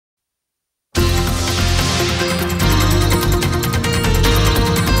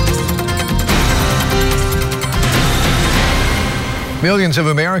Millions of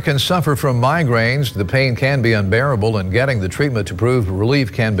Americans suffer from migraines. The pain can be unbearable, and getting the treatment to prove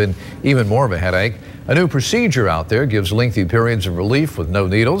relief can be even more of a headache. A new procedure out there gives lengthy periods of relief with no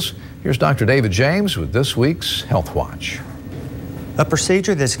needles. Here's Dr. David James with this week's Health Watch. A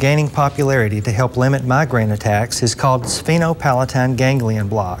procedure that's gaining popularity to help limit migraine attacks is called sphenopalatine ganglion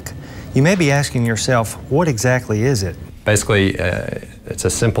block. You may be asking yourself, what exactly is it? Basically, it's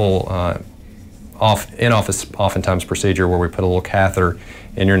a simple in-office oftentimes procedure where we put a little catheter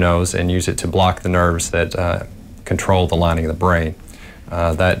in your nose and use it to block the nerves that control the lining of the brain.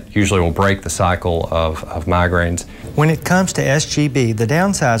 That usually will break the cycle of migraines. When it comes to SGB, the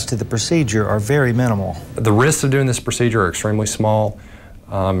downsides to the procedure are very minimal. The risks of doing this procedure are extremely small.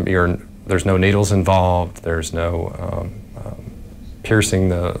 There's no needles involved. There's no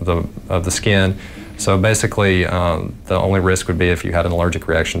piercing of the skin. So basically, the only risk would be if you had an allergic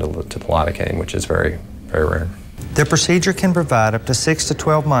reaction to the lidocaine, which is very, very rare. The procedure can provide up to 6 to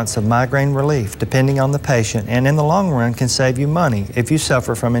 12 months of migraine relief, depending on the patient, and in the long run can save you money if you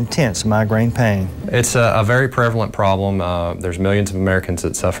suffer from intense migraine pain. It's a very prevalent problem. There's millions of Americans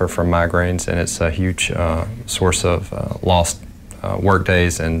that suffer from migraines, and it's a huge source of lost work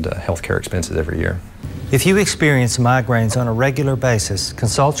days and healthcare expenses every year. If you experience migraines on a regular basis,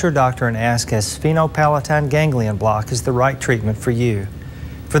 consult your doctor and ask if sphenopalatine ganglion block is the right treatment for you.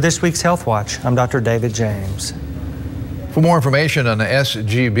 For this week's Health Watch, I'm Dr. David James. For more information on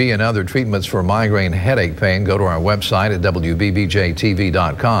SGB and other treatments for migraine headache pain, go to our website at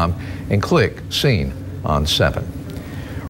WBBJTV.com and click Seen on 7.